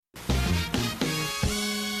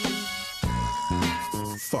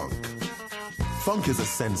funk. Funk is a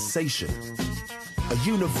sensation, a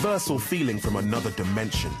universal feeling from another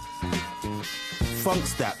dimension.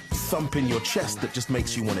 Funk's that thump in your chest that just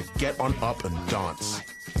makes you want to get on up and dance.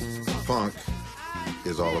 Funk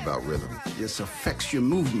is all about rhythm. This affects your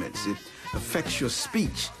movements. It affects your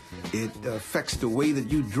speech. It affects the way that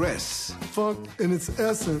you dress. Funk, in its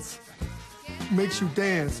essence, makes you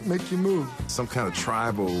dance, makes you move. Some kind of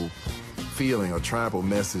tribal feeling or tribal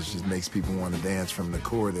message just makes people want to dance from the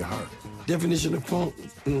core of their heart. Definition of funk,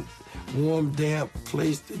 warm, damp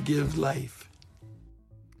place that gives life.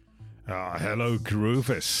 Hello,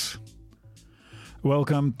 Groovers.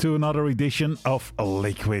 Welcome to another edition of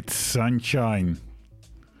Liquid Sunshine.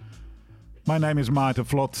 My name is Maarten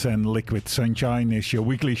Vlot and Liquid Sunshine is your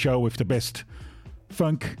weekly show with the best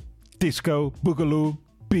funk, disco, boogaloo,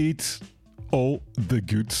 beats, all the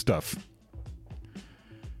good stuff.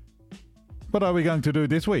 What are we going to do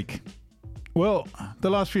this week? Well, the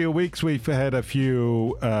last few weeks we've had a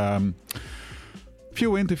few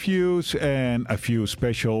interviews and a few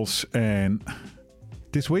specials, and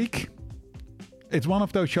this week it's one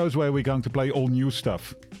of those shows where we're going to play all new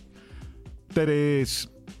stuff. That is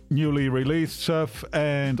newly released stuff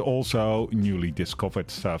and also newly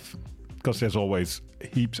discovered stuff, because there's always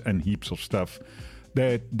heaps and heaps of stuff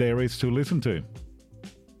that there is to listen to.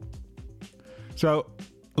 So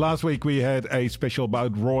last week we had a special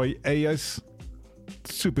about Roy Ayers.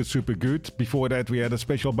 Super good. Before that we had a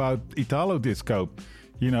special about Italo Disco,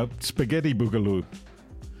 spaghetti boogaloo.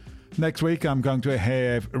 Next week I'm going to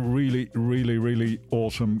have really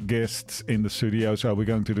awesome guests in the studio, so we're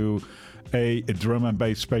going to do a drum and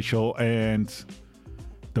bass special, and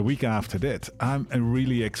the week after that I'm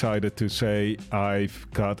really excited to say I've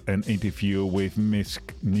got an interview with Miss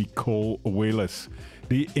Nicole Willis,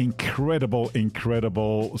 the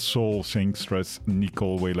incredible soul songstress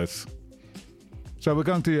Nicole Willis. So we're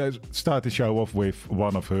going to start the show off with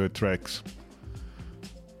one of her tracks.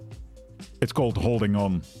 It's called Holding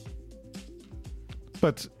On.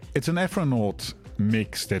 But it's an Afronaut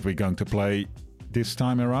mix that we're going to play this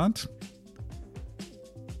time around.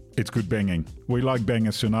 It's good banging. We like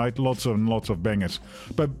bangers tonight, lots and lots of bangers.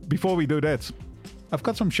 But before we do that, I've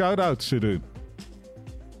got some shout-outs to do.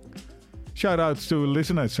 Shout-outs to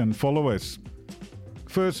listeners and followers.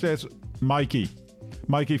 First, there's Mikey.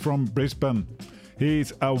 Mikey from Brisbane.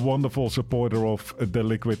 He's a wonderful supporter of the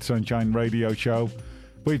Liquid Sunshine radio show.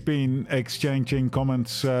 We've been exchanging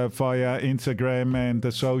comments via Instagram and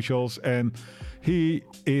the socials, and he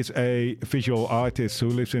is a visual artist who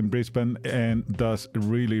lives in Brisbane and does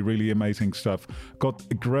really amazing stuff. Got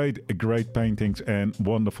great paintings and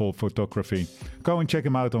wonderful photography. Go and check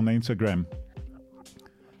him out on Instagram.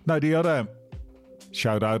 Now, the other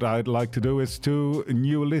shout out I'd like to do is to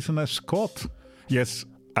new listener Scott. Yes,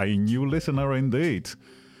 a new listener indeed.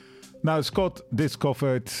 Now, Scott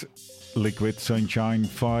discovered Liquid Sunshine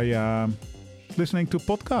via listening to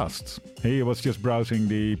podcasts. He was just browsing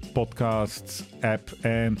the podcasts app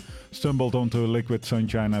and stumbled onto Liquid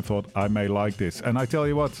Sunshine and thought, I may like this. And I tell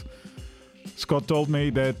you what, Scott told me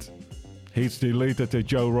that he's deleted the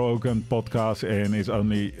Joe Rogan podcast and is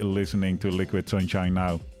only listening to Liquid Sunshine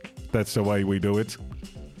now. That's the way we do it.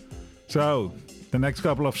 So, the next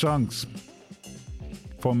couple of songs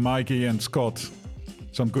from Mikey and Scott.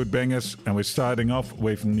 Some good bangers, and we're starting off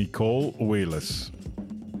with Nicole Willis.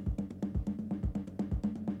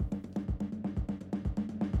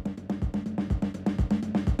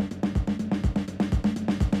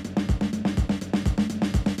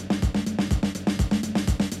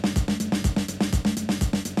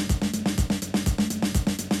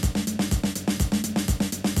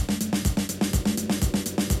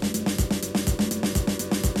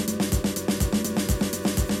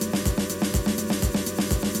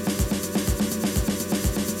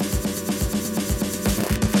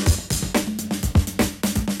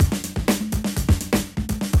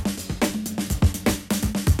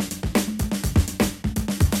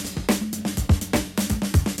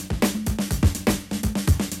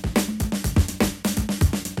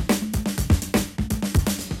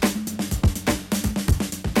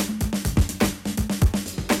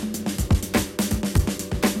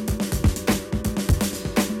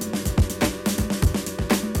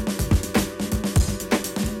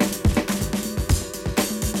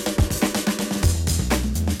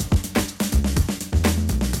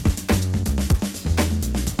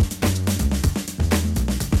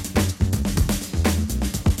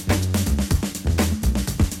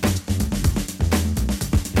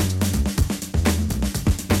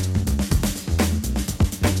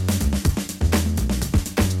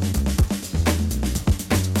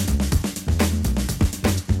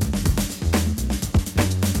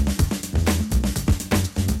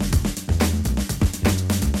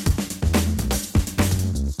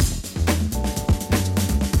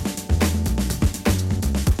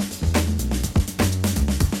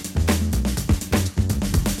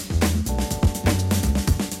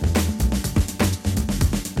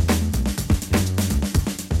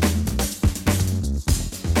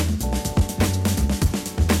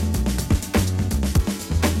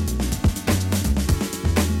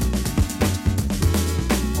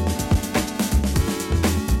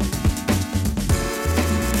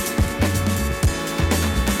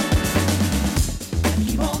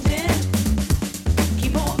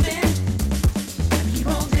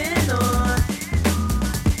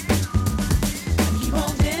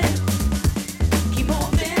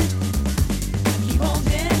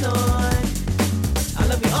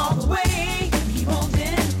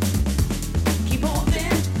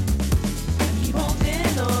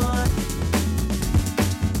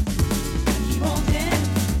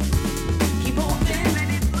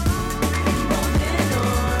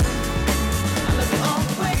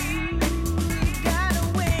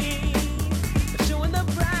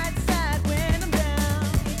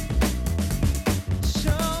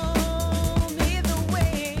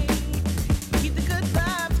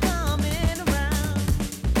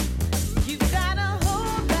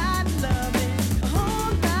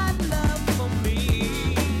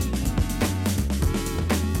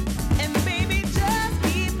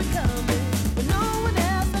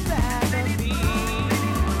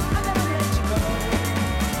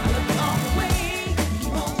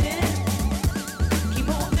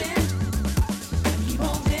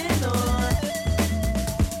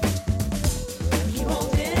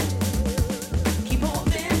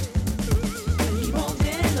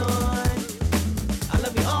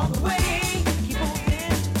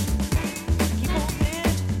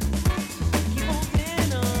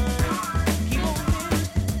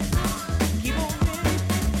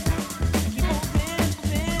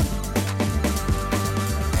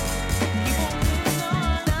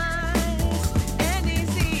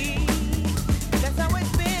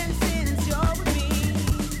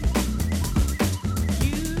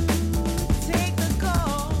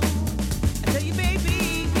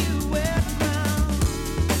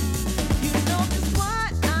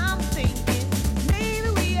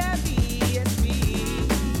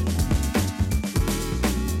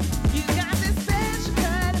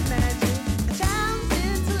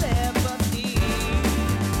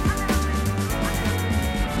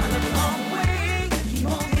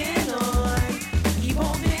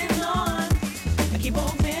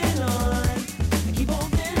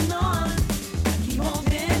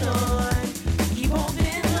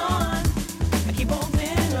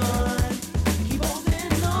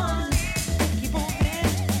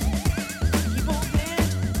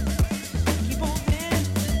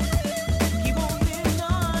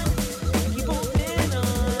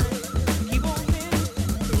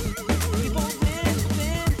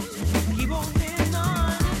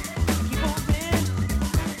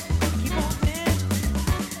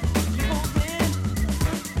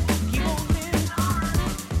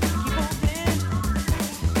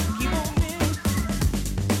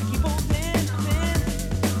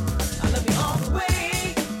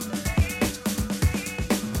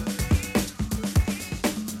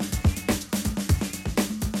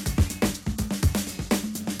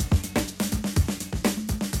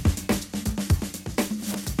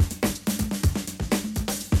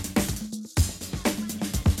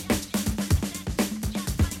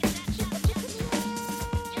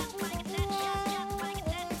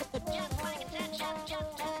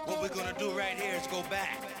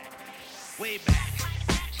 way back.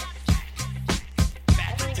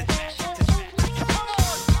 Back into that.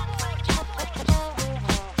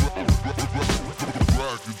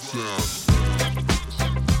 Rocket sound.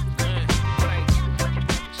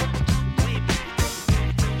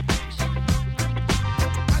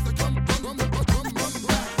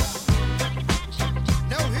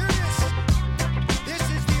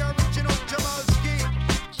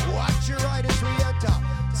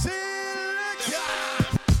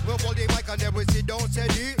 And then we sit down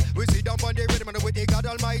steady. We sit down on the rhythm and with the God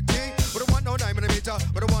Almighty. We don't want no 9 millimeter,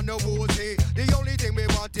 we don't want no woozy. The only thing we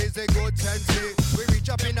want is the good sense. We reach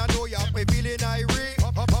up in a New York, we feeling irate.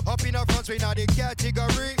 Up in a France, we not the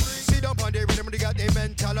category. Sit down on the rhythm and they got the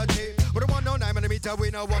mentality. We don't want no 9 millimeter, we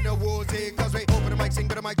don't want no woozy. Cause we open the mic, sing,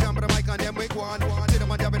 but the mic, jump, but the mic, and then we go on. Sit down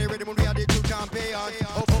on the rhythm and we are the true champion.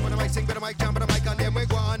 Open the mic, sing, but the mic, jump, but the mic, and then we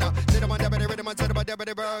go on. Sit down on the rhythm and set up a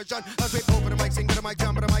deputy version. As we open the mic, sing, but the mic,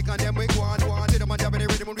 jump, but the mic, and then we go on. Sit down on the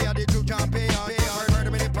rhythm and we are the true champion.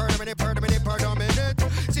 Per minute.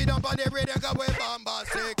 Sit down on the rhythm, cause we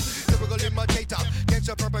bombastic. Typical imitator,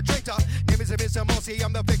 gangster perpetrator. Name is Mr. Mossy,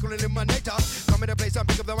 I'm the fickle eliminator. Come in the place and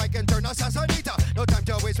pick up the mic and turn assassinator. No time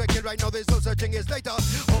to waste, we kill right now, there's no such thing as later.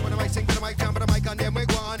 Open the mic, sing to the mic, jump to the mic, and then we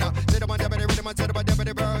go on. Sit down on the rhythm and set up a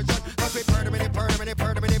deputy version. Cause we per minute.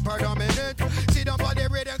 Sit down on the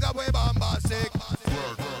rhythm, cause we bombastic.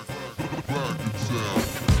 Rocket sound.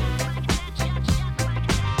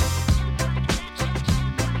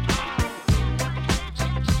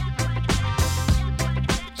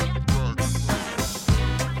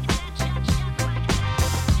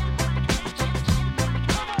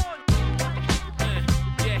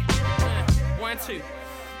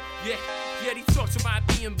 Yeah, these talks about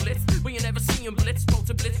being blitzed, but you never see him blitz. Spoke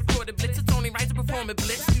to blitz, recorded blitz, it's only right to perform a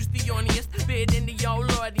blitz. Use the honest, bid in the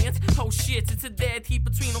old audience. Oh shit, it's a dead heat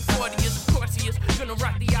between them 40 years. Of course he is gonna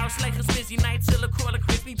rock the hours like a busy night till a quarter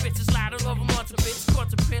crispy bitches lie to love him all to bits, caught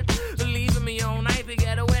to print. Leaving me all night, they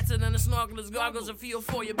get wetter than the snorkelers, goggles, a feel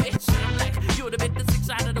for your bitch. I'm like, you're the bit that's six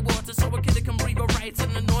out of the water, so a kid can breathe all right.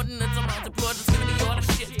 In the ordinance amount of blood, it's gonna be all the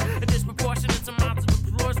shit. A disproportionate amount of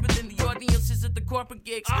applause within the audiences at the corporate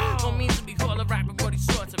gigs. Don't mean to be called a rapper, but these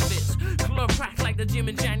sorts of bits. Club rock like the gym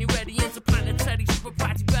in January, interplanetary, super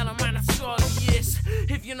party, bella man, that's all it is.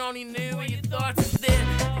 If you only knew what your thoughts is then,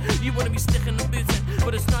 you wouldn't be sticking the boots in.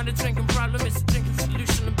 But it's not a drinking problem, it's a drinking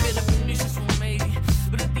solution. A bit of munitions for maybe.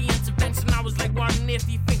 But at the intervention, I was like, what on earth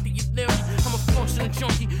do you think that you do? I'm a functional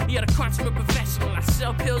junkie, yet a consummate professional. I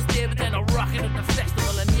sell pills there, but then I rock it at the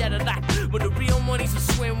festival. And yet of that, but the real money's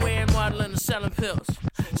a swimwear, modeling, and selling pills.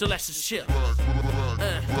 So let's just chill.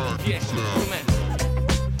 Yeah, come on.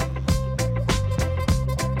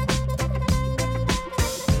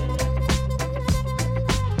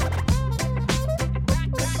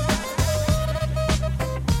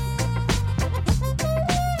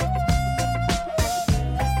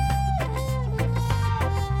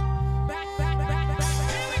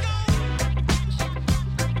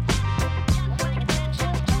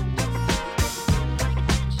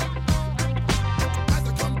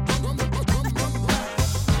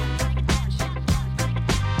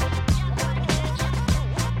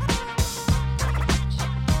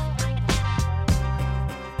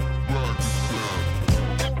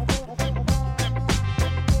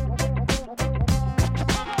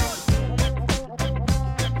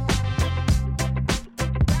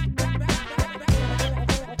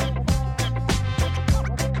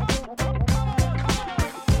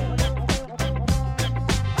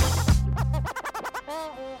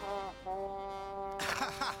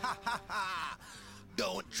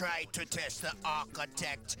 Try to test the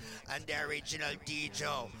architect and the original DJ,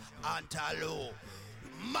 Antalu.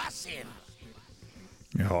 Massive.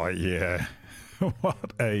 Oh, yeah.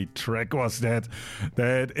 What a track was that.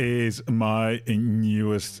 That is my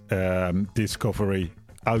newest discovery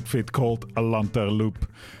outfit called Lanterloup.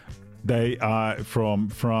 They are from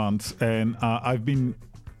France, and I've been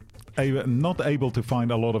not able to find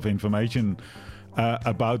a lot of information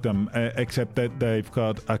about them, except that they've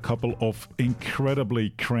got a couple of incredibly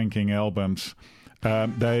cranking albums.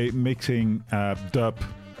 They mixing dub,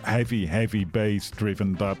 heavy bass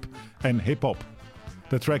driven dub, and hip hop.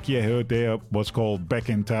 The track you heard there was called Back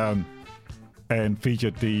in Town and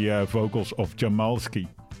featured the vocals of Jamalski.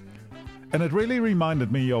 And it really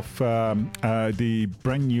reminded me of the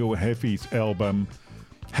brand new Heavy's album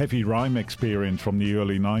Heavy Rhyme Experience from the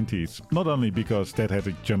early 90s. Not only because that had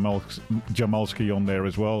a Jamalski on there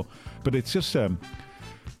as well, but it's just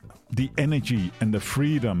the energy and the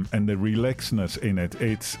freedom and the relaxedness in it.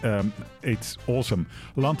 It's awesome.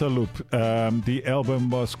 Lanterloup, the album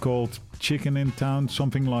was called Chicken in Town,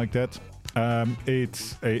 something like that.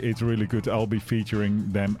 It's really good. I'll be featuring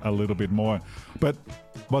them a little bit more. But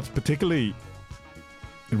what's particularly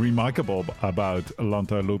remarkable about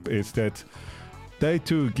Lantarloop is that they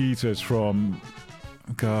two geezers from,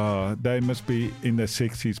 God, they must be in their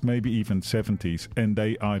 60s, maybe even 70s, and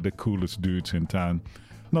they are the coolest dudes in town.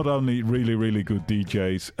 Not only really, really good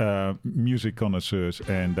DJs, music connoisseurs,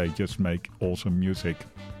 and they just make awesome music.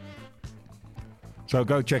 So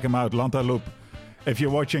go check them out, Lantarloop. If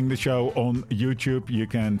you're watching the show on YouTube, you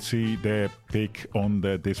can see their pic on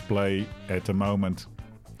the display at the moment.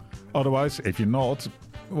 Otherwise, if you're not,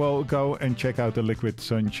 well, go and check out the Liquid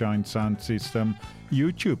Sunshine Sound System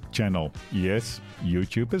YouTube channel. Yes,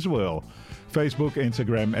 YouTube as well. Facebook,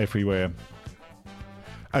 Instagram, everywhere.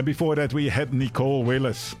 And before that, we had Nicole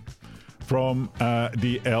Willis from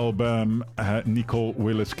the album Nicole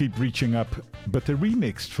Willis, Keep Reaching Up, but the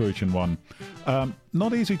remixed version one.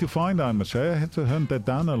 Not easy to find, I must say. I had to hunt that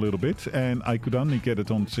down a little bit, and I could only get it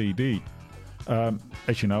on CD.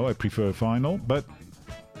 As you know, I prefer vinyl, but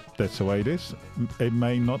that's the way it is. It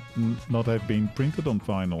may not have been printed on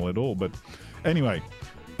vinyl at all, but anyway,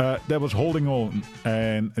 there was Holding On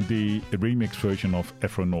and the remix version of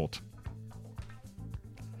Afronaut.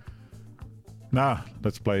 Now,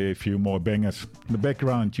 let's play a few more bangers. In the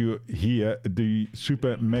background, you hear the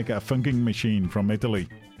Super Mega Funking Machine from Italy.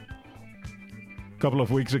 A couple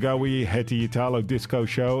of weeks ago, we had the Italo Disco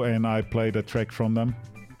show, and I played a track from them.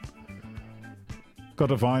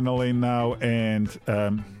 Got a vinyl in now, and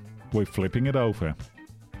we're flipping it over.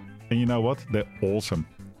 And you know what? They're awesome.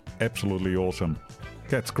 Absolutely awesome.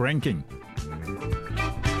 Gets cranking.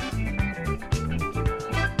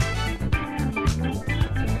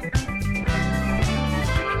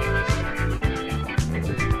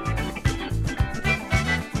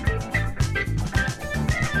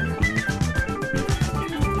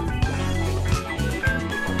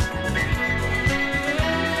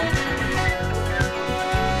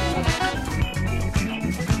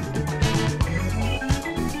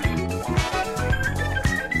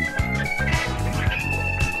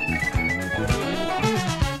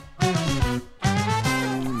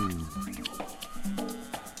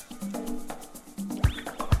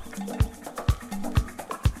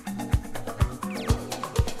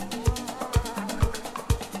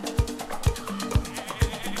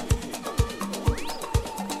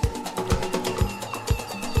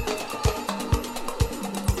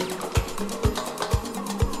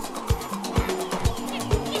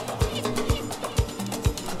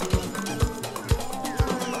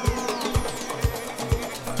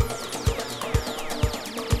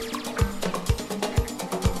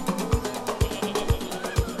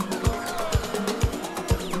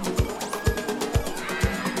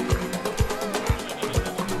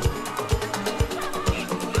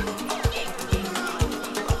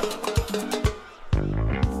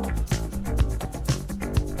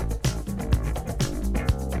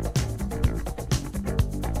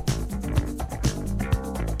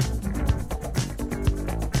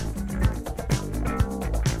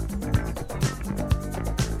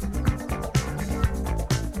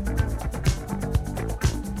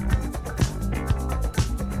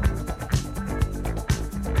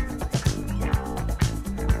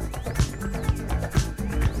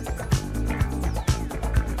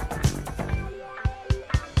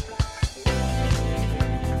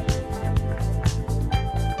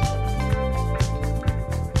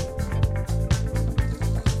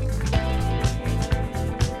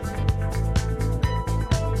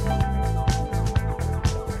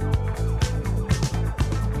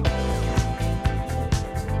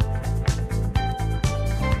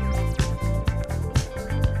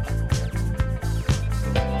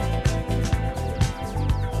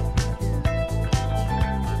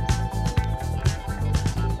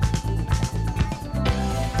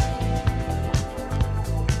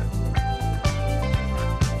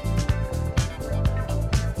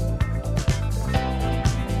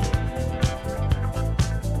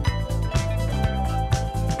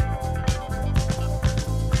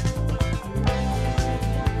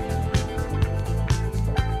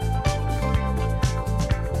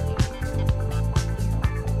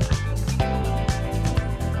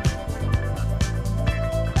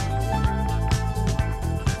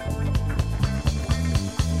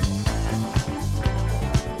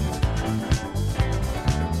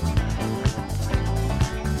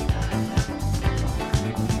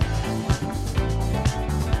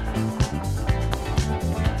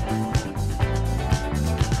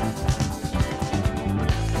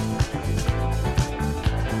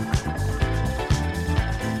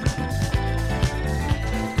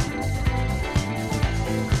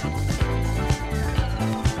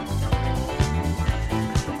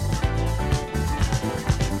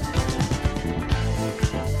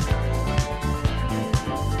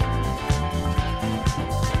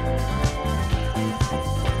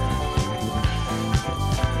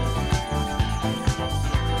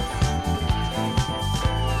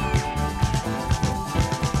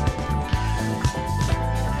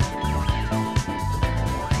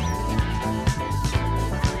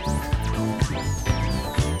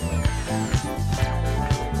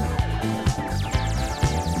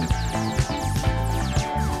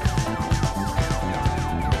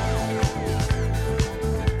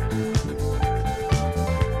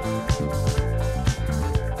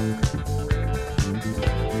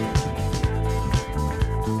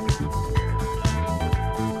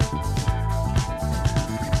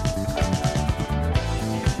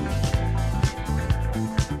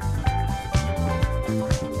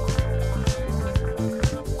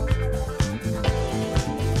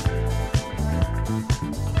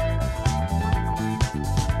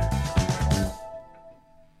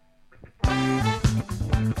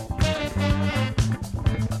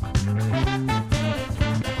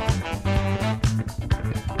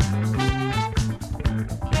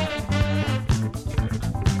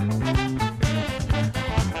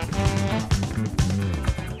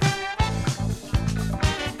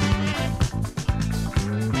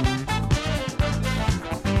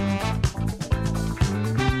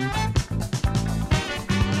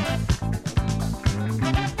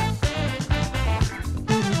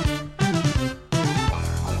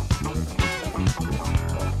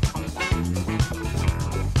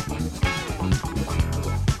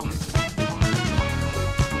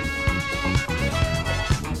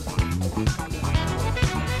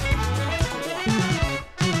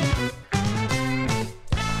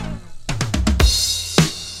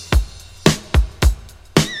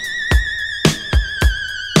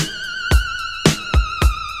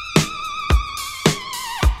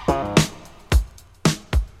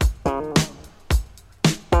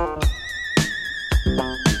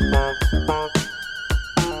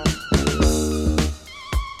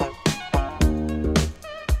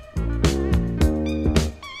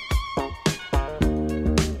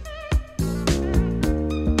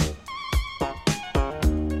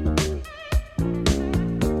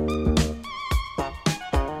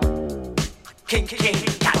 King,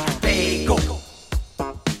 cat, bagel.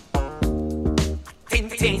 Tin,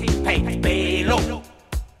 pay, balo.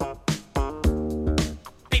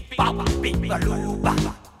 Beep, bop, beep,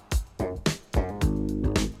 balooba.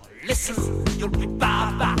 Listen, you'll be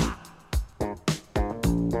baba.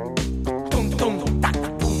 Tung, tung, tak,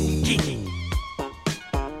 pungi.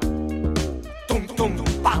 Tung, tung,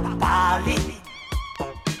 bali.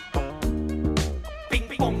 Bing,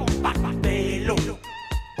 bong, bak, belo.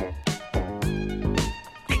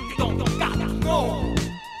 Ding, dong, gotta go.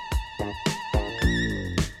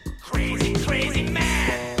 Crazy, crazy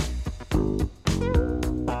man.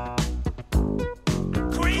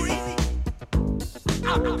 Crazy.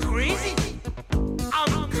 I'm crazy.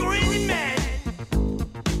 I'm crazy man.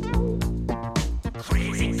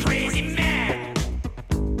 Crazy, crazy man.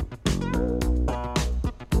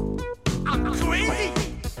 I'm crazy.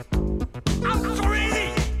 I'm crazy.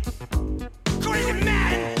 Crazy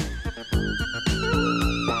man.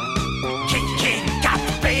 King, got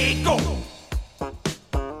bagel.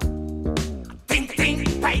 Ting, pay,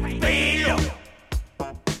 balo.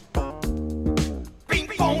 Bing,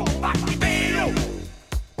 bong, bak, balo.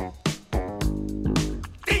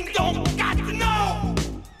 Ding, dong, got to know.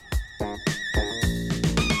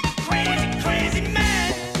 Crazy, crazy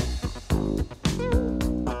man.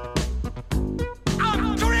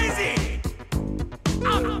 I'm crazy.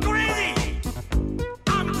 I'm crazy.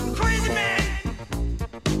 I'm crazy man.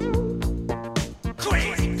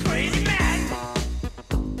 Crazy, crazy man.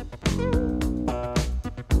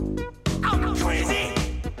 I'm crazy.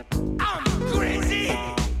 I'm crazy.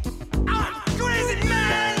 I'm crazy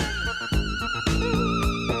man.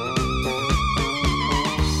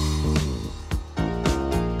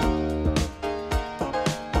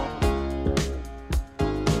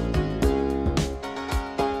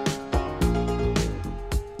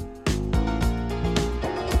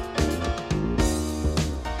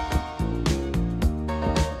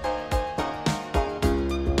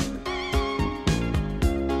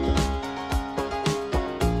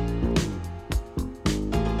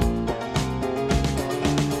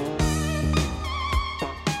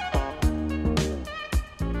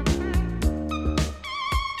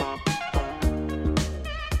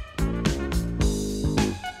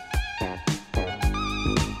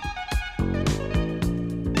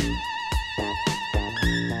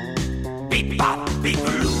 Beep, bop, beep,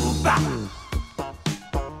 looba.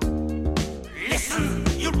 Listen,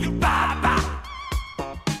 you'll be baba.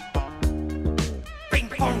 Bing,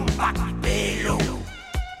 bong, bak, belo.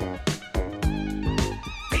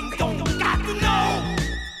 Ding, dong, got to know.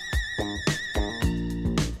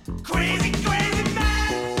 Crazy, crazy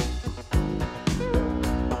man.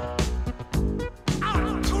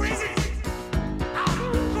 I'm crazy. I'm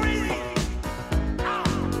crazy.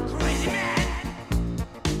 I'm crazy man.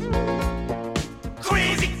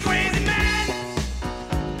 Crazy, crazy man.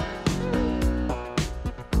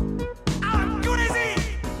 I'm crazy.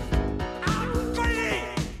 I'm crazy.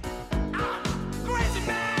 I'm crazy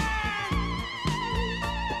man.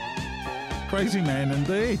 Crazy man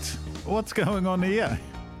indeed. What's going on here?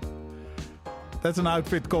 That's an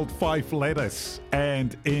outfit called 5 Letters.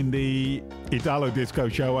 And in the Italo Disco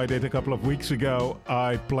show I did a couple of weeks ago,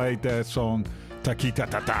 I played their song Takita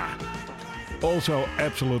Tata. Also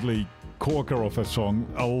absolutely corker of a song.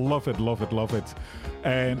 I love it, love it, love it.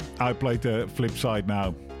 And I played the flip side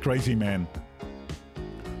now. Crazy Man.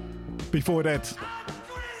 Before that,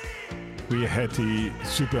 we had the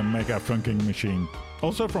Super Mega Funking Machine.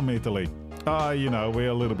 Also from Italy. We're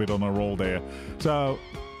a little bit on a roll there. So,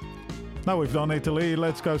 now we've done Italy,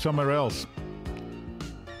 let's go somewhere else.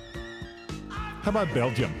 How about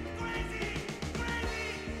Belgium?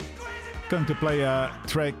 Going to play a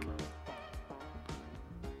track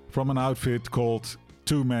from an outfit called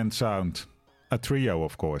Two Man Sound. A trio,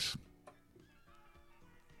 of course.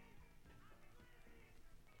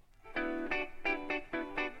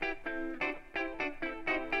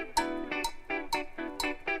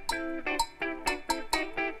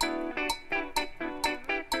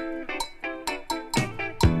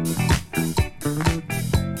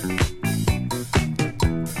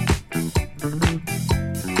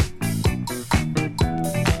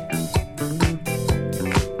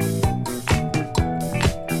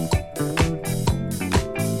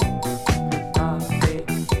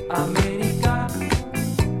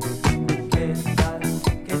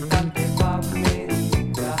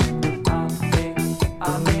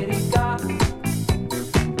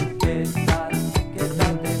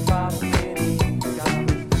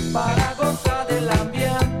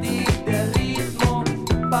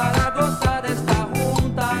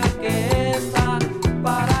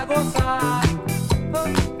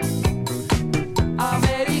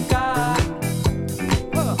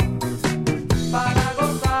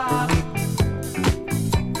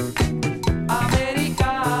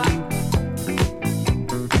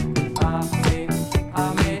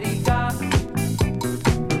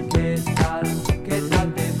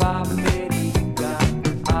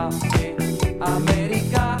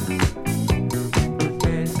 América.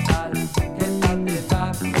 ¿Qué tal? ¿Qué tal te va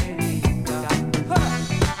América? ¡Ja!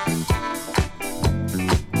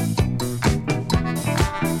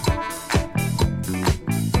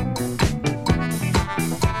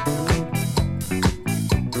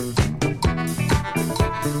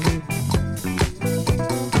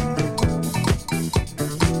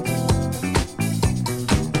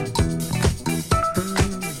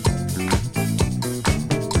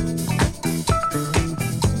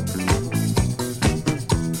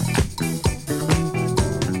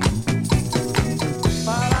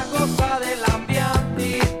 Para gozar del ambiente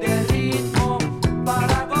y del ritmo,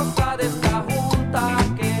 para gozar de esta junta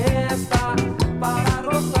que está, para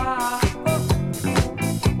gozar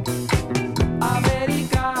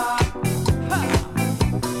América, ¡ja!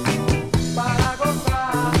 Para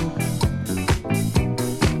gozar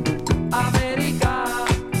América,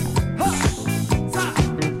 ¡ja! ¡Sa!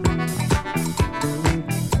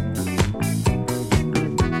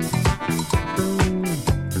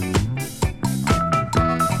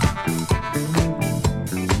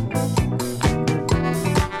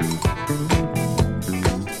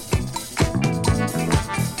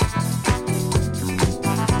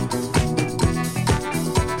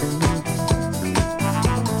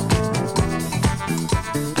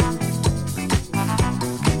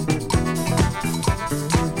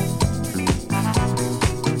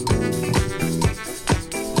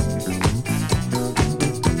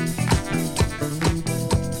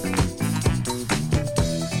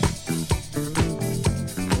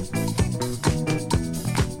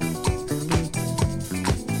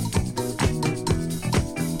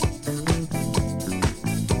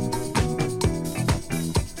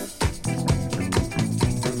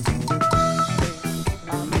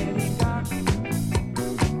 América,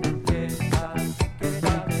 ¿qué tal? ¿Qué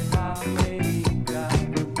tal te va América?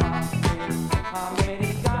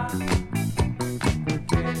 América,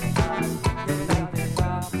 ¿qué tal? ¿Qué tal te va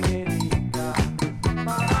América?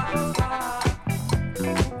 Para gozar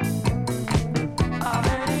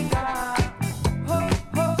América, ho,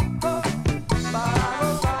 ho, ho, para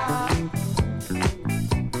gozar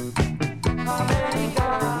América.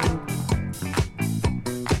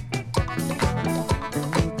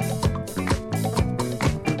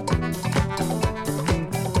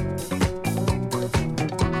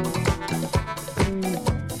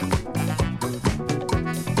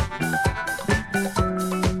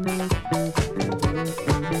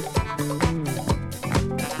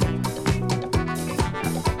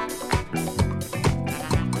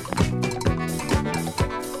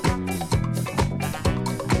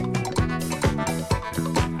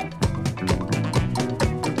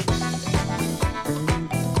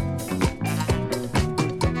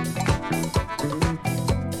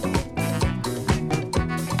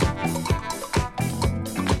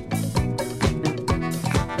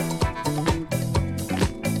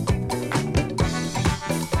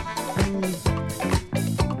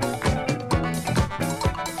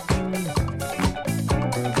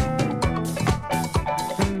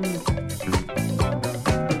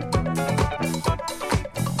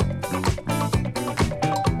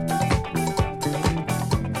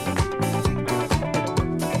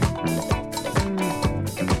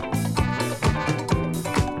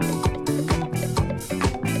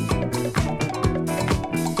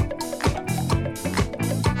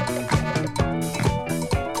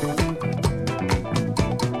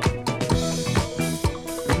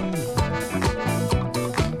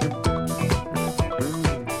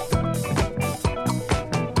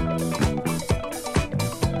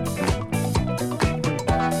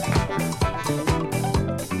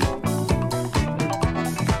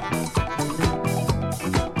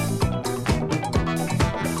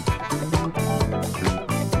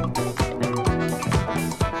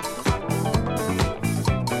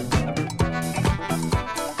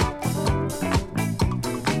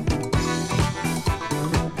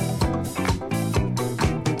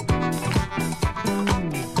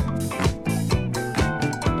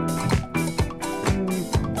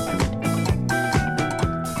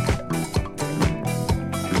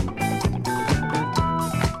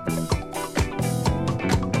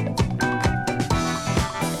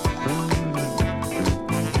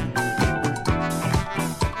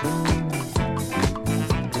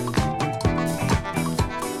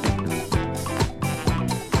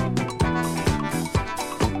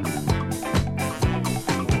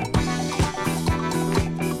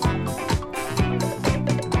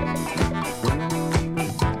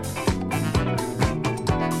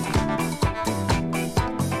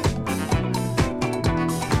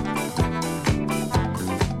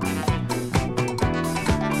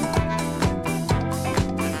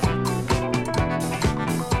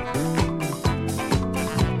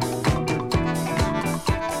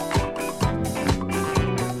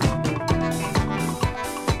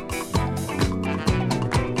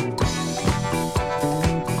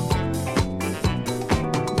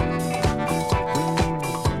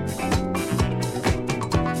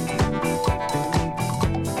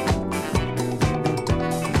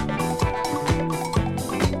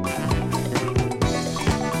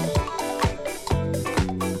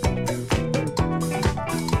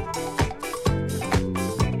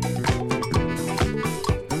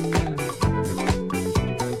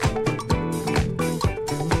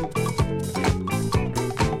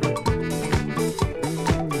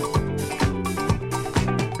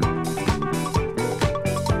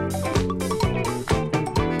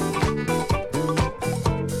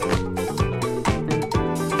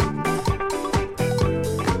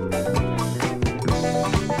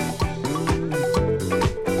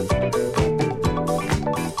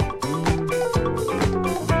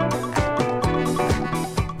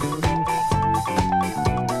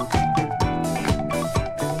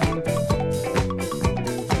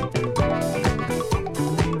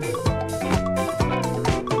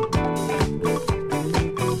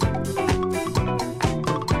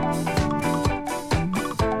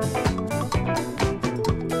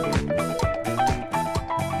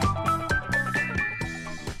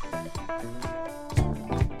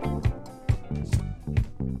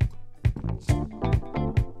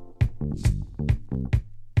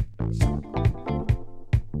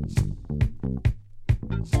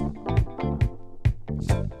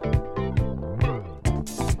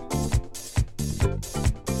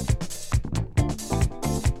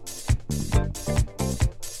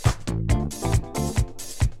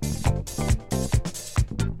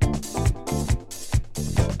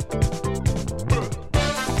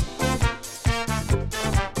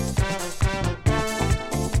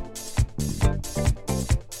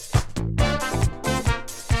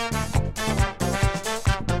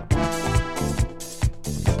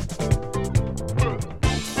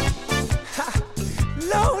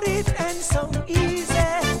 Lord, it ain't so easy.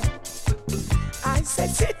 I said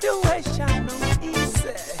situation no easy.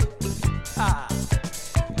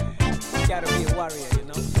 You gotta be a warrior, you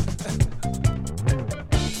know.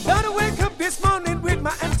 Gotta wake up this morning with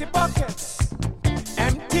my empty buckets.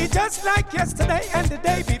 Empty just like yesterday and the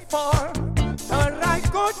day before.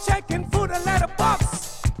 Alright, go checking for the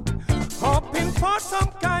letterbox, hoping for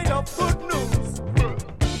some kind of good news.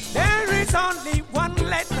 There is only one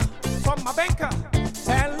letter from my banker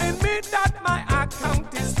telling me that my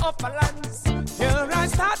account is off balance. Here I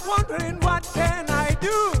start wondering, what can I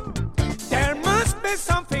do? There must be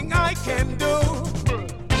something I can do.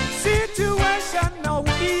 Situation no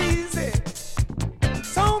easy,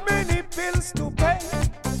 so many bills to pay.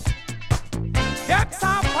 Debts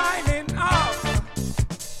are piling up.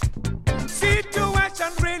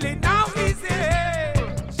 Situation really now easy.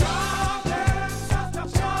 Problems after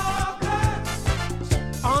problems.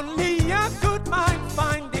 Only a good mind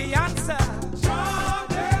find the answer.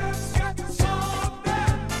 Problems got to solve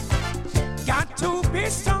them. Got to be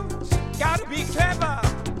strong, gotta be clever.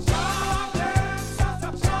 Problems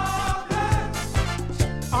after problems.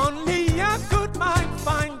 Only a good mind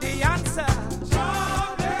find the answer.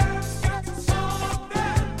 Problems got to solve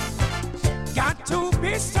them. Got to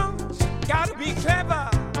be strong, gotta be clever.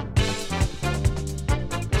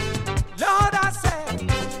 Lord, I said,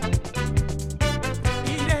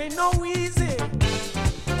 it ain't no easy.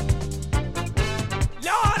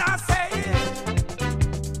 Lord, I say,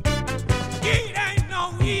 it ain't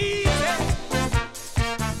no easy.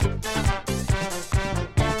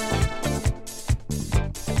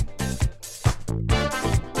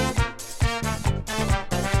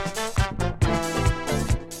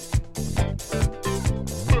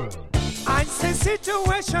 I say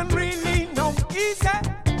situation really no easy.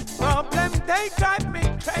 Problem they drive me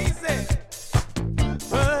crazy.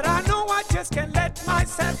 But I know I just can't let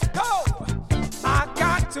myself go. I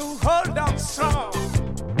got to hold on strong.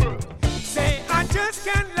 Say I just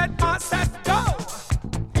can't let myself go.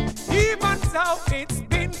 Even though it's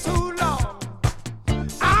been too long.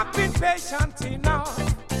 I've been patient enough.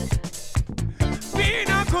 Been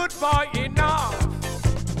a good boy enough.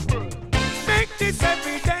 Make this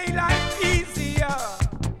everyday life easier.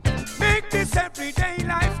 Make this everyday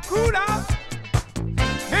life cooler.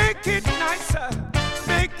 Make it nicer.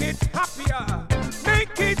 Make it happier.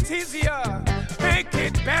 Make it easier. Make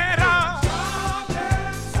it better.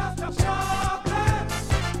 Problems after problems.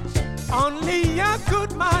 Only a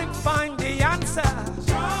good mind find the answer.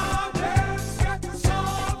 Problems got to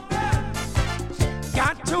solve them.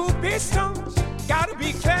 Got to be strong. Gotta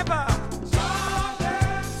be clever.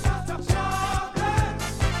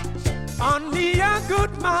 Only a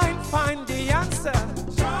good mind find the answer.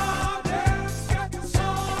 Problems got to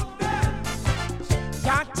solve them.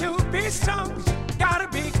 Got to be strong, gotta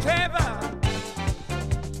be clever.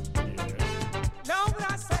 Know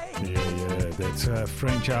what I say? Yeah, that's a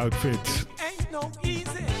French outfit Ain't no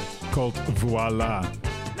easy. called Voila. Lord,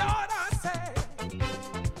 I say.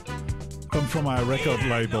 Come from a record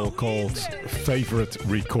label called Favorite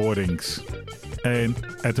Recordings. And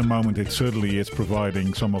at the moment, it certainly is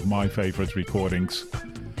providing some of my favorite recordings.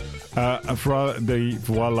 For the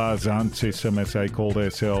Voila sound system, as they call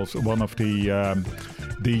themselves, one of the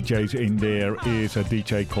DJs in there is a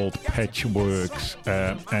DJ called Patchworks,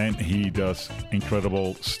 and he does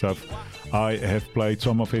incredible stuff. I have played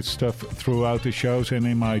some of his stuff throughout the shows and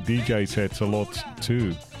in my DJ sets a lot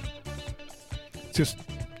too. Just,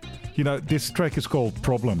 you know, this track is called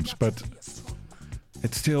Problems, but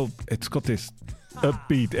it's got this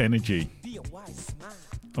upbeat energy.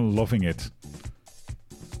 I'm loving it.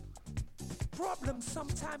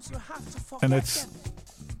 And that's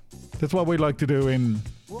what we like to do in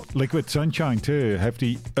Liquid Sunshine too. Have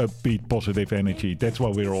the upbeat, positive energy. That's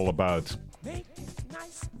what we're all about.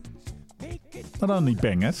 Not only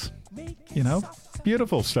bangers, you know,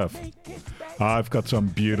 beautiful stuff. I've got some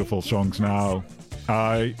beautiful songs now.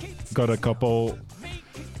 I got a couple,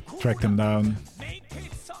 tracked them down,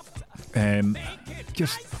 and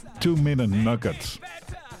just 2-minute nuggets.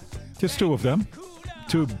 Just two of them.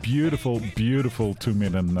 Two beautiful, beautiful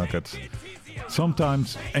 2-minute nuggets.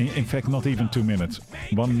 Sometimes, in fact, not even 2 minutes.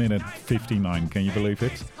 1 minute 59, can you believe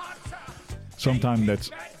it? Sometimes that's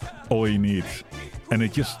all you need. And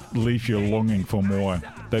it just leaves you longing for more.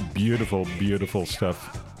 That beautiful, beautiful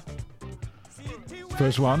stuff.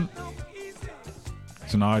 First one,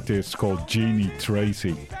 it's an artist called Jeannie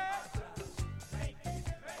Tracy,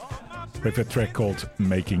 with a track called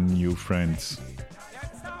Making New Friends.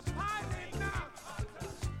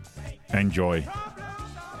 Enjoy.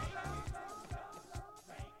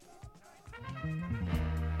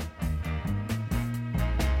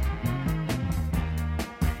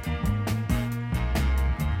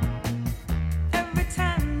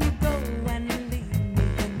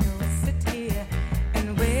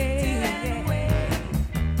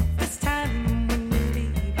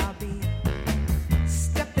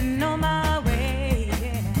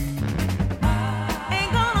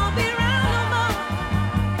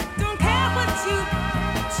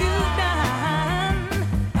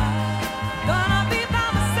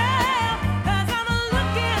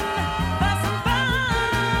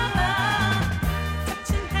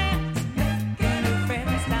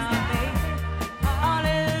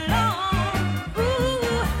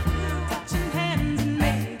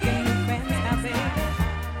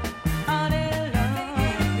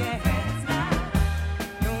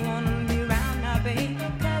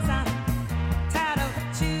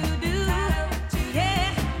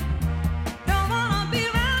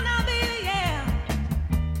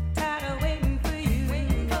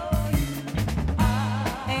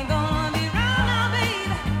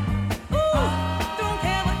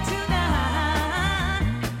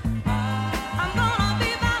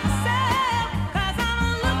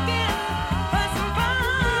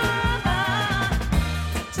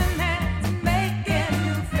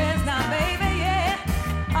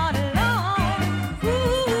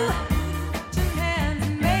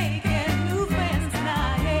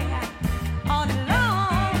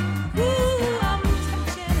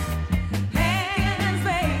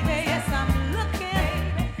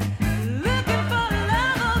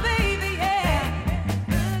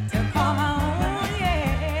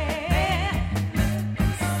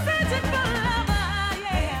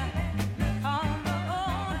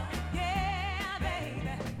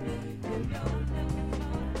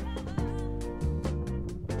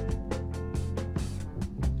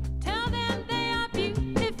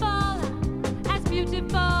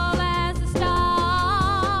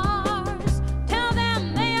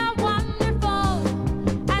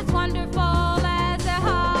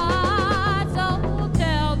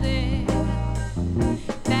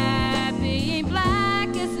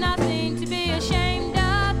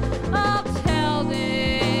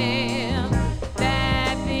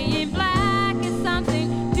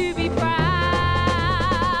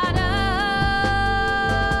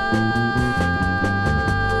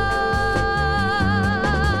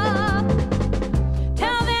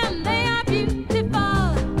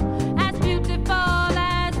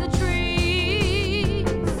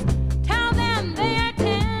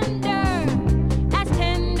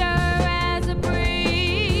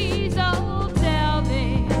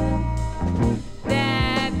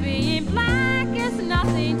 That being black is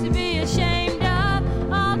nothing to be ashamed of.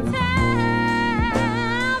 Oh,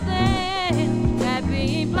 tell them that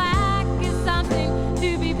being black is something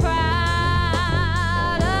to be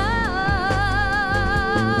proud of.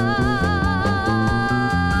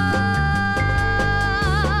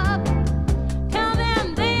 Tell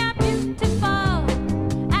them they are beautiful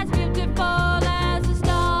as the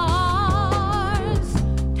stars.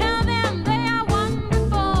 Tell them they are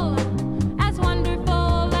wonderful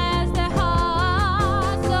as their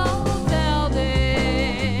hearts. So tell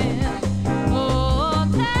them, oh,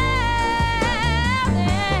 tell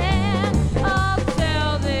them, oh,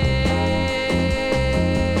 tell them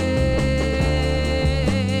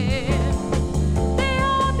they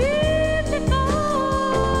are beautiful.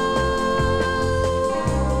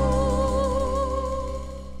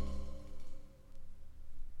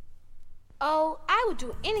 Oh, I would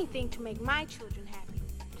do anything to make my children happy.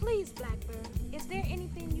 Please, Blackbird, is there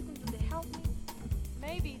anything you can do to help me?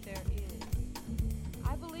 Maybe there is.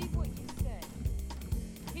 I believe what you said.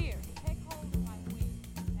 Here, take hold of my wings,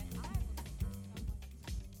 and I will do someone.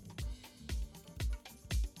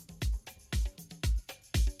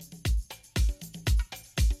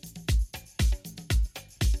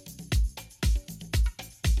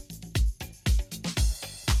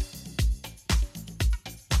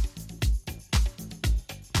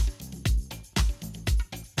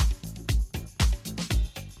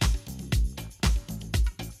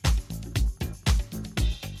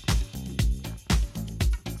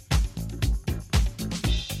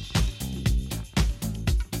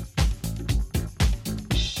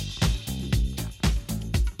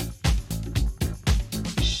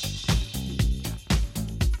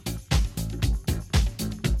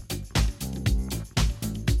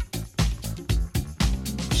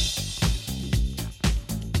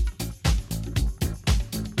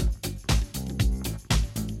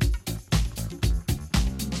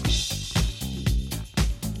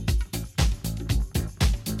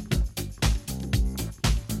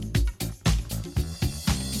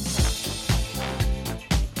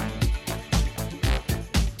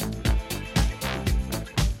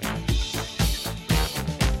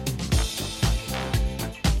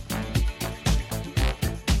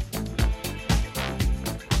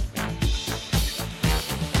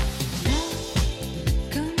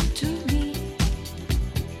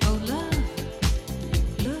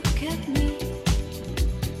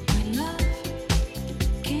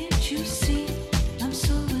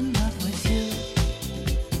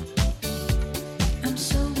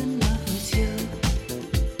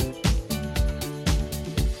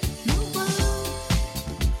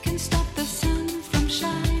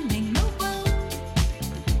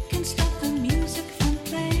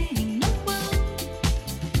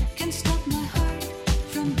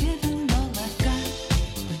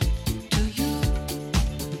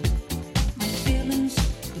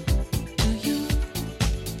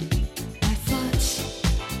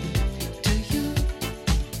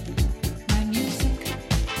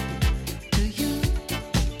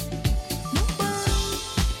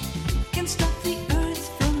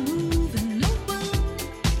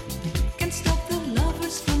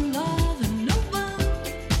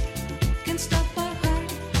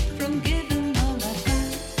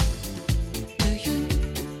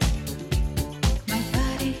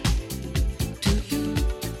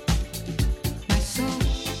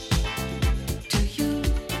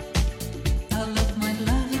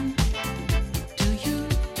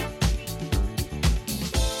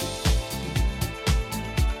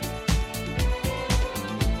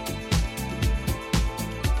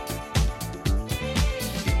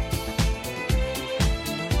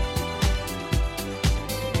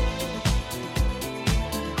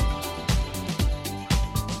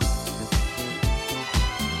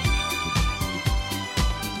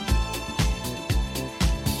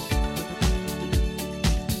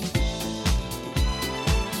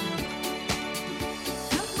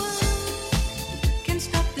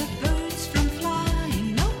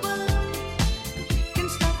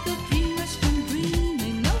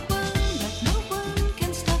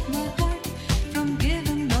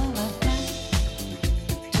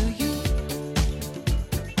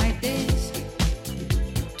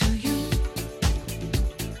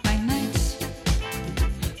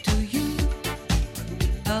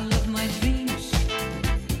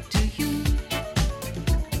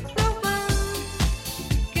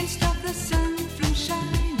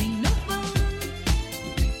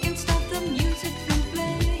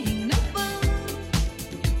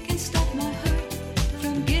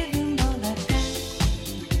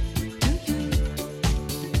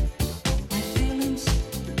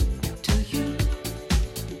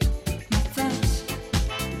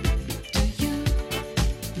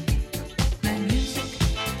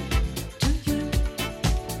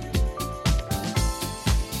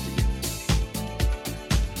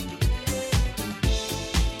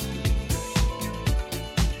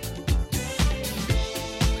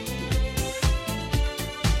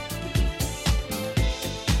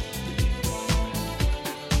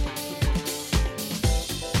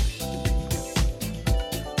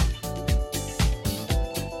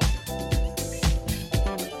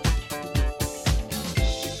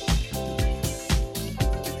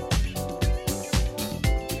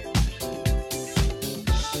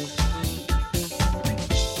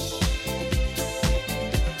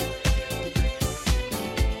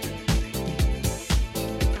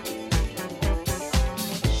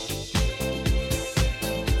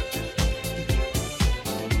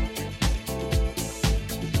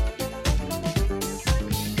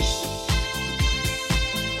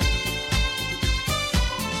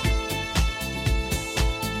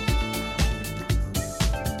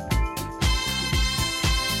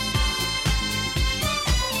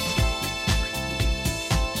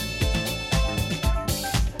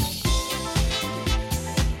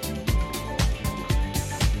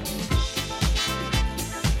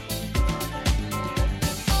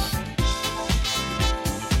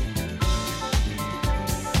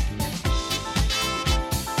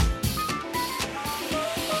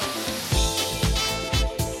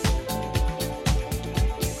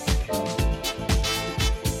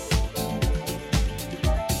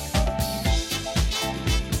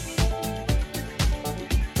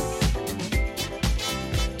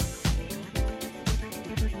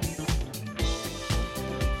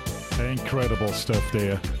 Incredible stuff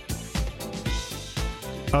there.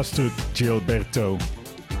 Astrid Gilberto.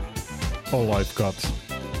 All I've Got.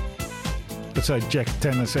 That's a Jack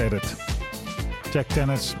Tennis edit. Jack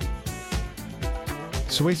Tennis,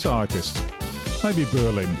 Swiss artist. Maybe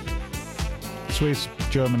Berlin. Swiss,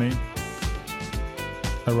 Germany.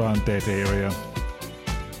 Around that area.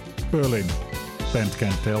 Berlin,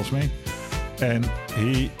 Bandcamp tells me. And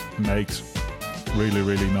he makes really,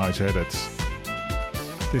 really nice edits.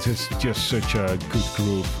 This is just such a good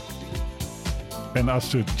groove. And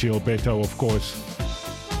Astrid Gilberto, of course.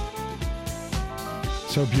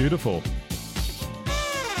 So beautiful.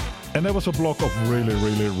 And there was a block of really,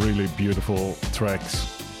 really, really beautiful tracks.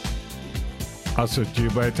 Astrid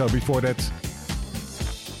Gilberto, before that,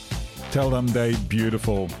 Tell Them They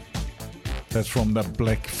Beautiful. That's from the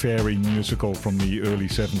Black Fairy musical from the early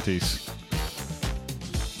 70s.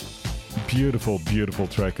 Beautiful, beautiful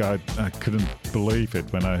track. I couldn't believe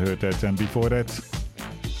it when I heard that. And before that,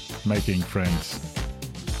 Making Friends.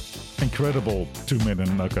 Incredible 2-minute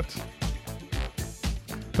nugget.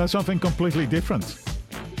 Now something completely different.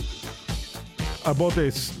 I bought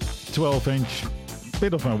this 12-inch,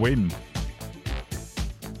 bit of a win.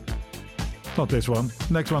 Not this one.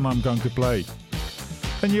 Next one I'm going to play.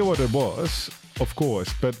 I knew what it was, of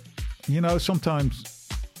course, but you know, sometimes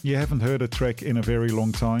you haven't heard a track in a very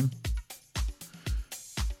long time.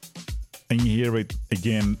 And you hear it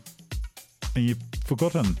again, and you've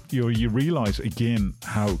forgotten, you realize again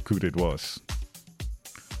how good it was.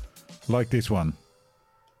 Like this one.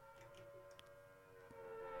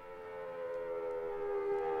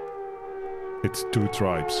 It's Two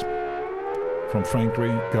Tribes. From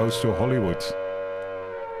Frankry Goes to Hollywood.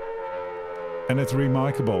 And it's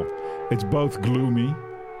remarkable. It's both gloomy,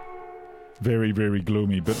 very, very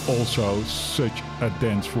gloomy, but also such a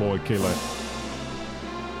dance floor killer.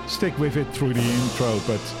 Stick with it through the intro,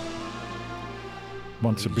 but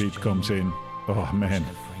once the beat comes in, oh man,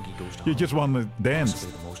 you just want to dance.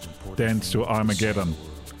 Dance to Armageddon.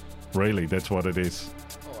 Really, that's what it is.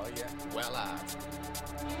 Oh yeah, well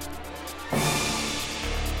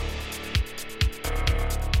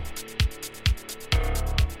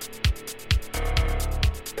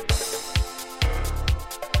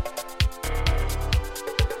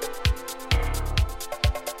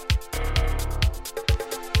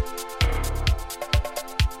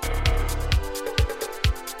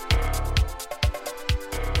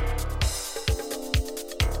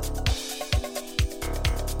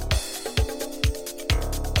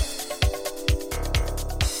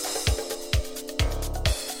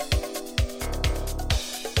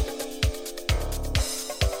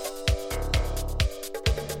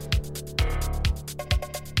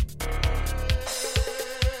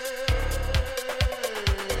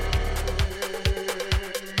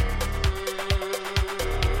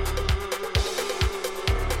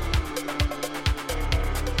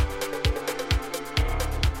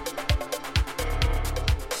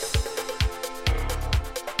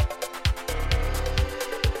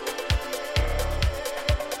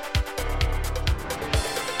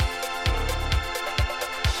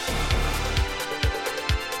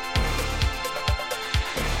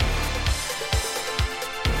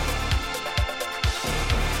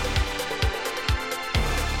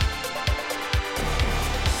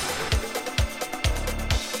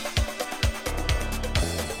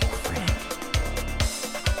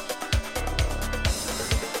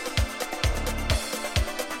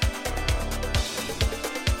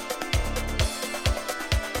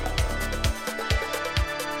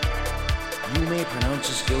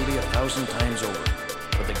Guilty 1,000 times over,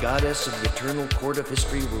 but the goddess of the eternal court of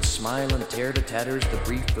history will smile and tear to tatters the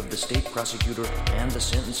brief of the state prosecutor and the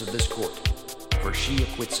sentence of this court, for she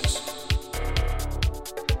acquits us.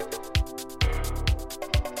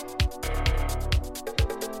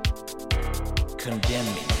 Condemn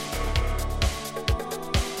me.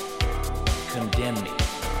 Condemn me.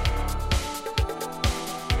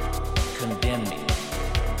 Condemn me.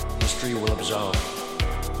 History will absolve.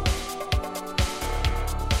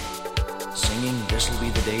 Singing, this'll be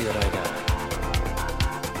the day that I die.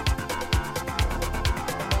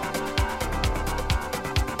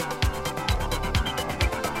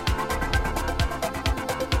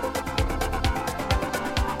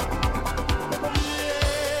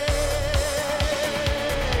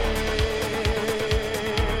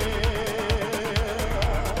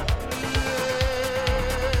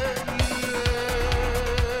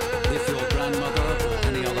 If your grandmother or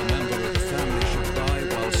any other member of the family should die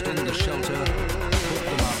whilst in the shelter, put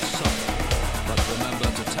them outside.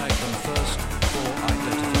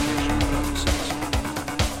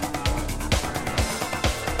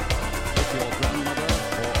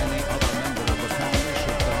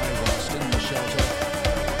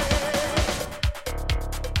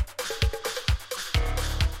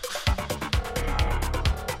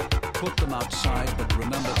 outside, but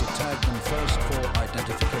remember to tag them first for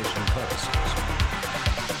identification purposes.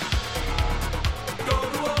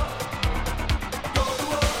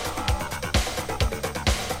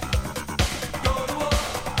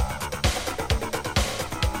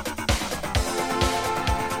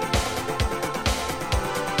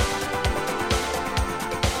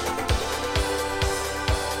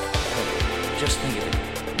 Just think of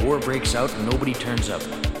it. War breaks out and nobody turns up.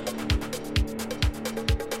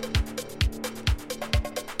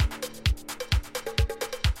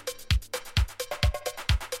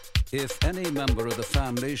 If any member of the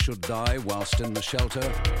family should die whilst in the shelter,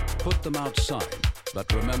 put them outside, but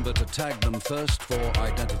remember to tag them first for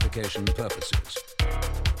identification purposes.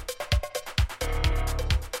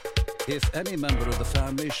 If any member of the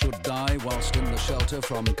family should die whilst in the shelter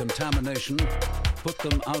from contamination, put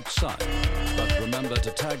them outside, but remember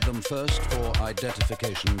to tag them first for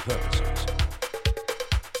identification purposes.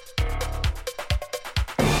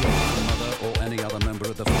 If your grandmother or any other member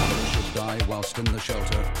of the family should die whilst in the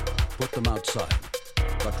shelter, put them outside,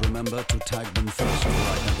 but remember to tag them first for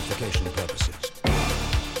identification purposes.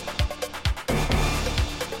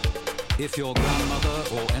 If your grandmother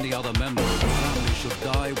or any other member of the family should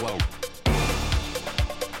die, well,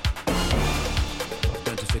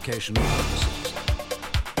 identification purposes.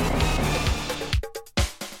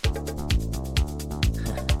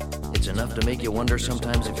 It's enough to make you wonder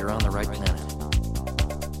sometimes if you're on the right planet.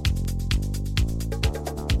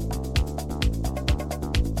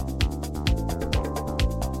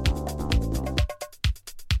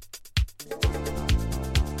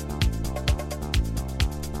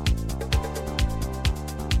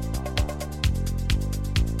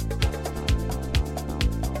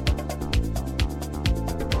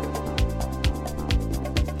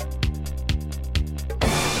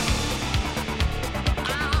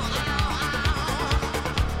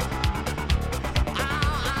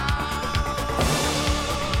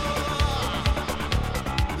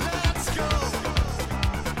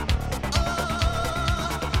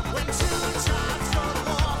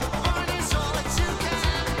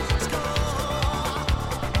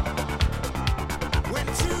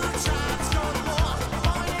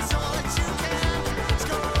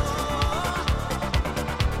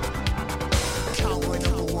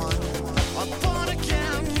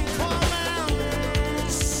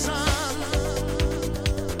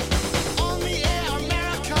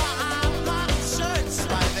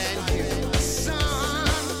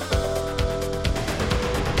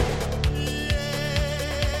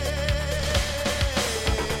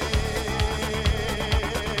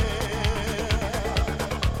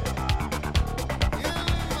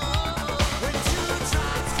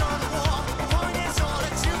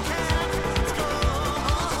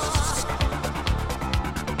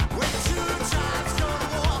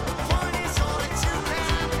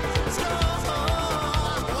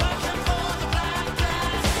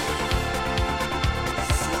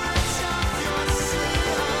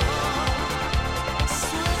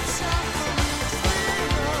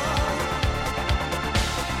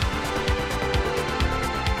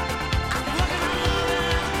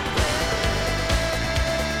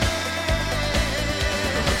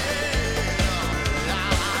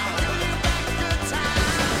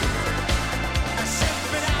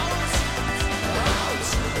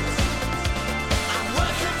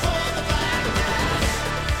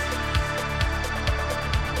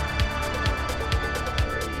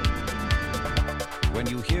 When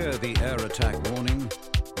you hear the air attack warning,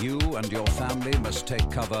 you and your family must take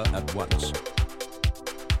cover at once.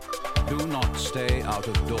 Do not stay out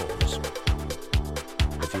of doors.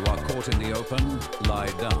 If you are caught in the open,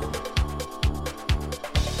 lie down.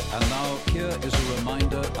 And now here is a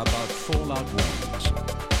reminder about fallout warnings.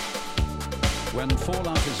 When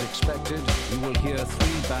fallout is expected, you will hear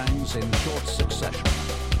 3 bangs in short succession,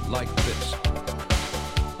 like this.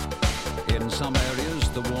 In some areas,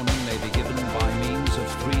 the warning may be given by means of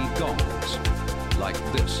 3 gongs, like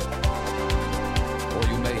this. Or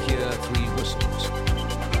you may hear 3 whistles.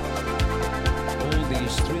 All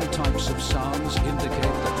these 3 types of sounds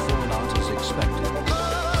indicate that fallout is expected.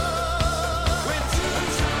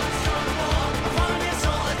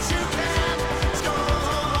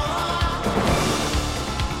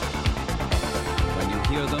 When you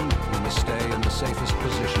hear them, you must stay in the safest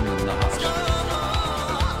position in the house.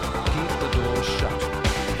 Keep the doors shut.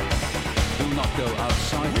 Do not go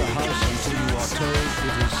outside the house until you are told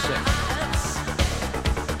it is safe.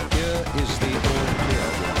 Here is the all clear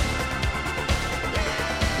one.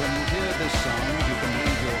 When you hear this sound, you can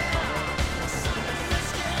leave your cover.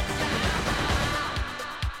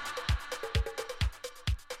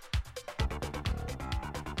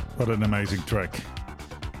 What an amazing track.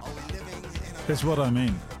 That's what I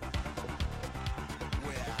mean.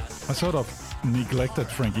 I sort of neglected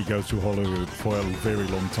Frankie Goes to Hollywood for a very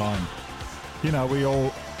long time. You know, we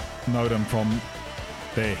all know them from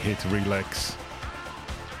their hit Relax.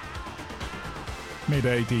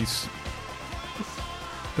 Mid-80s.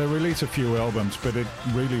 They released a few albums, but it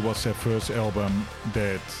really was their first album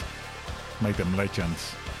that made them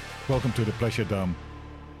legends. Welcome to the Pleasure Dome.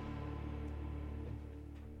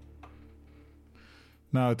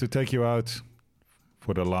 Now, to take you out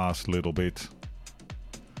for the last little bit,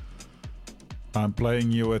 I'm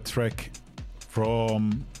playing you a track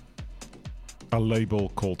from a label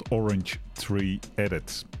called Orange Tree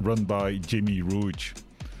Edits, run by Jimmy Rouge,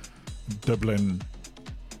 Dublin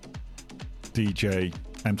DJ,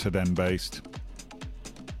 Amsterdam based.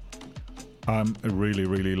 I'm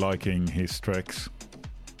really liking his tracks.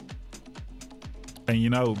 And you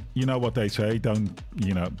know what they say, don't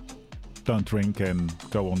drink and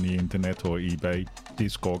go on the internet or eBay,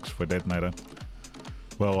 Discogs for that matter.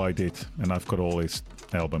 Well, I did, and I've got all his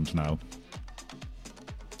albums now.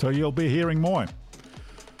 So you'll be hearing more.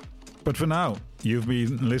 But for now, you've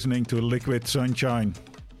been listening to Liquid Sunshine.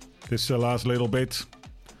 This is the last little bit.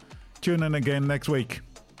 Tune in again next week.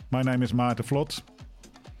 My name is Maarten Vlot.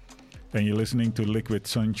 And you're listening to Liquid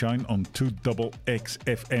Sunshine on 2XX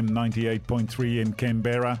FM 98.3 in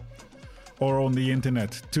Canberra. Or on the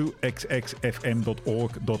internet,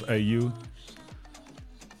 2xxfm.org.au.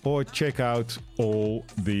 Or check out all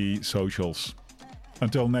the socials.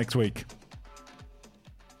 Until next week.